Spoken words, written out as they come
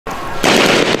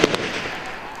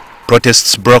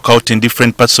Protests broke out in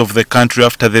different parts of the country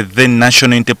after the then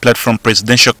National Unity Platform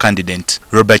presidential candidate,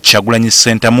 Robert Kyagulanyi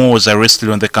Ssentamu, was arrested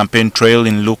on the campaign trail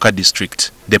in Luka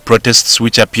district. The protests,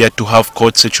 which appeared to have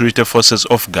caught security forces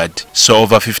off guard, saw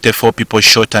over 54 people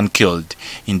shot and killed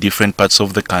in different parts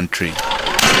of the country.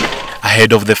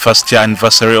 Ahead of the first-year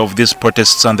anniversary of these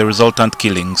protests and the resultant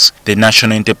killings, the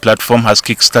National Unity Platform has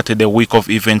kick-started a week of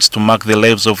events to mark the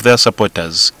lives of their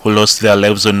supporters who lost their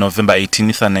lives on November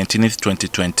 18th and 19th,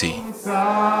 2020.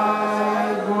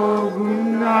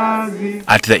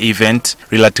 At the event,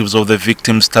 relatives of the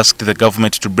victims tasked the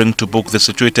government to bring to book the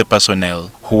security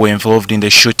personnel who were involved in the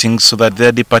shootings so that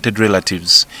their departed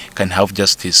relatives can have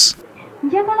justice.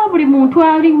 Buli muntu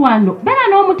ali wano bera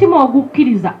n'omutima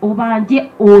ogukkiriza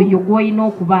obanje oyo gw'olina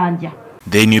okubanja.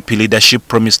 The NUP leadership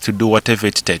promised to do whatever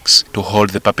it takes to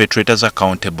hold the perpetrators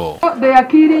accountable. Their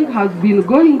killing has been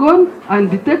going on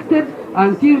undetected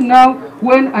until now,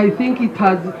 when I think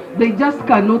they just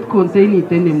cannot contain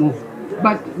it anymore.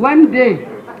 But one day,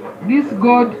 this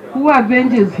God who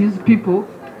avenges his people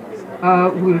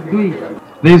will do it.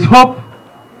 There is hope.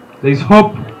 There is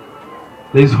hope.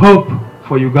 There is hope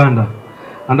for Uganda.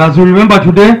 And as we remember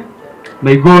today,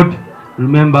 may God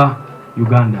remember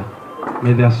Uganda.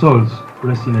 May their souls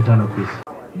rest in eternal peace.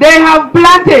 They have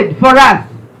planted for us.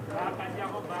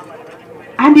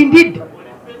 And indeed,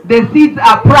 the seeds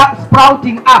are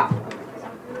sprouting up.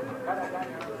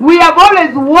 We have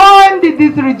always warned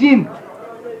this regime.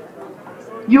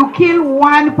 You kill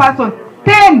one person,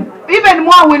 10, even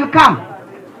more will come.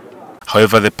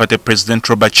 However, the party president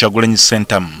Robert Kyagulanyi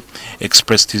Ssentamu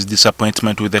expressed his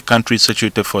disappointment with the country's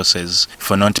security forces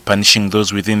for not punishing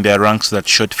those within their ranks that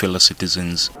shot fellow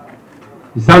citizens.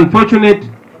 It's unfortunate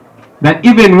that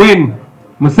even when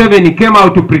Museveni came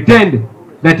out to pretend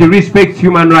that he respects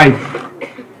human rights,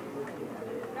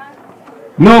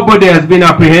 nobody has been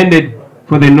apprehended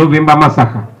for the November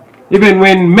massacre. Even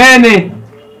when many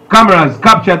cameras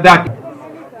captured that,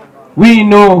 we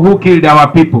know who killed our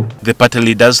people. The party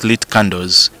leaders lit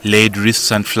candles, laid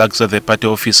wreaths and flags at the party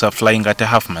office are flying at a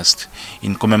half-mast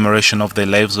in commemoration of the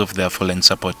lives of their fallen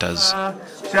supporters.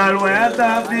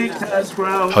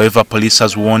 However, police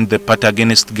has warned the party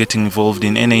against getting involved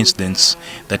in any incidents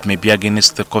that may be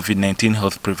against the COVID-19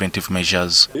 health preventive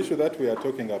measures. The issue that we are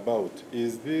talking about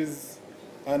is these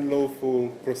unlawful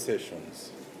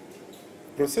processions.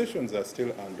 Processions are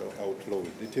still outlawed.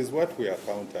 It is what we are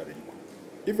countering.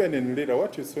 Even in Lira,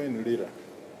 what you saw in Lira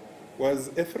was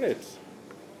a threat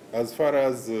as far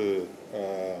as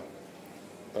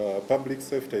public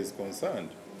safety is concerned.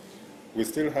 We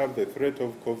still have the threat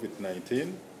of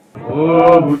COVID-19.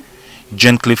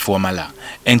 Jean Cliff Wamala,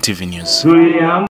 NTV News.